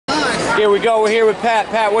Here we go. We're here with Pat.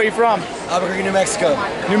 Pat, where are you from? Albuquerque, New Mexico.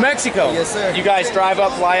 New Mexico? Yes, sir. You guys drive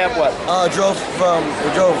up, fly up, what? Drove.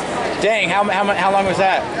 Dang, how long was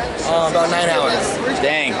that? About 9 hours.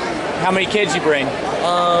 Dang. How many kids you bring? We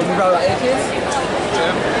brought about 8 kids.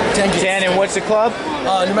 10 kids. 10, and what's the club?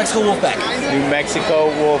 New Mexico Wolfpack. New Mexico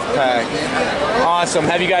Wolfpack. Awesome.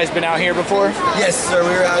 Have you guys been out here before? Yes, sir. We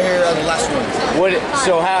were out here on the last one.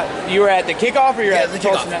 So how you were at the kickoff, or you're at the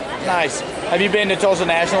Tulsa? kickoff. Nice. Have you been to Tulsa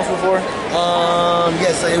Nationals before?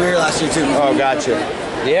 Yes, we were here last year too. Oh, gotcha.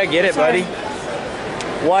 Yeah, get it, buddy.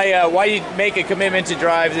 Why you make a commitment to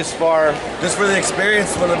drive this far? Just for the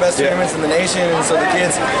experience, one of the best tournaments in the nation, and so the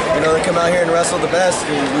kids, they come out here and wrestle the best,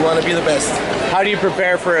 and we want to be the best. How do you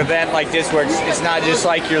prepare for an event like this, where it's not just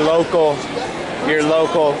like your local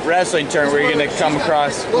wrestling tournament where you're going to come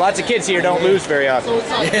across lots of kids here don't lose very often?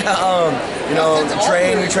 Yeah,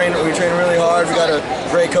 we train really hard. We got a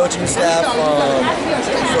great coaching staff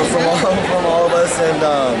from all of us, and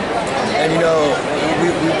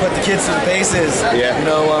we put the kids through the paces. Yeah.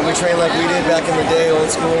 We train like we did back in the day, old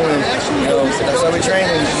school, and that's how we train.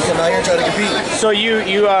 And you come out here and try to compete. So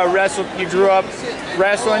you wrestled. You grew up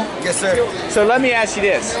wrestling? Yes, sir. So let me ask you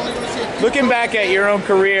this: looking back at your own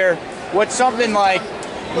career, what's something like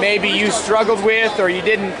maybe you struggled with, or you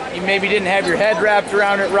maybe didn't have your head wrapped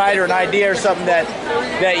around it right, or an idea or something that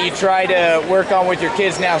you try to work on with your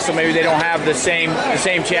kids now, so maybe they don't have the same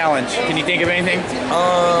challenge? Can you think of anything?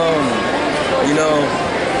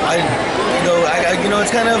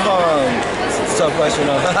 It's kind of it's a tough question.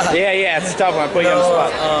 Yeah, it's a tough one. I put you on the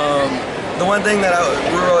spot. The one thing that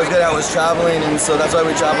we were always good at was traveling, and so that's why we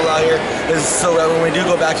travel out here. Is so that when we do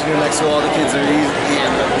go back to New Mexico, all the kids are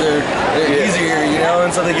easier, and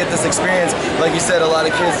so they get this experience. Like you said, a lot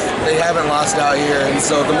of kids, they haven't lost out here, and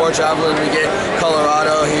so the more traveling we get,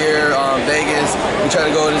 Colorado here, Vegas, we try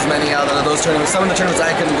to go to as many out of those tournaments. Some of the tournaments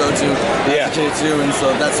I couldn't go to as a kid too, and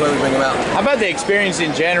so that's why we bring them out. How about the experience in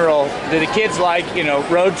general? Do the kids like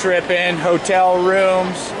road tripping, hotel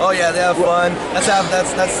rooms? Oh yeah, they have fun.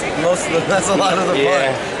 That's a lot of the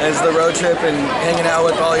fun. It's the road trip and hanging out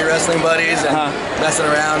with all your wrestling buddies and messing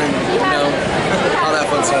around and all that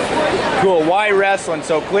fun stuff. Cool. Why wrestling?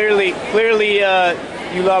 So clearly,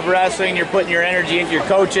 you love wrestling. You're putting your energy into your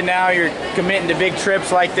coaching now. You're committing to big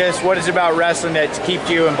trips like this. What is it about wrestling that keeps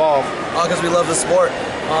you involved? Because we love the sport.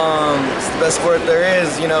 It's the best sport there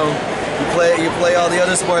is. You play all the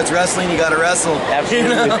other sports. Wrestling, you gotta wrestle.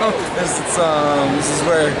 Absolutely. This is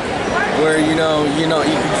where you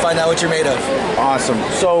can find out what you're made of. Awesome.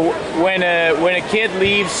 So when a kid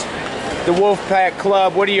leaves the Wolfpack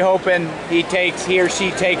Club, what are you hoping he or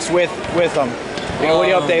she takes with them? What do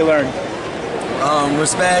you hope they learn?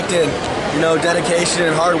 Respect and dedication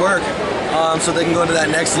and hard work, so they can go to that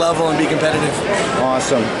next level and be competitive.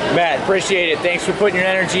 Awesome, Matt. Appreciate it. Thanks for putting your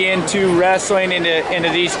energy into wrestling, into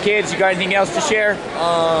these kids. You got anything else to share?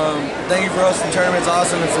 Thank you for hosting the tournament. It's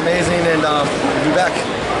awesome. It's amazing, and we'll be back.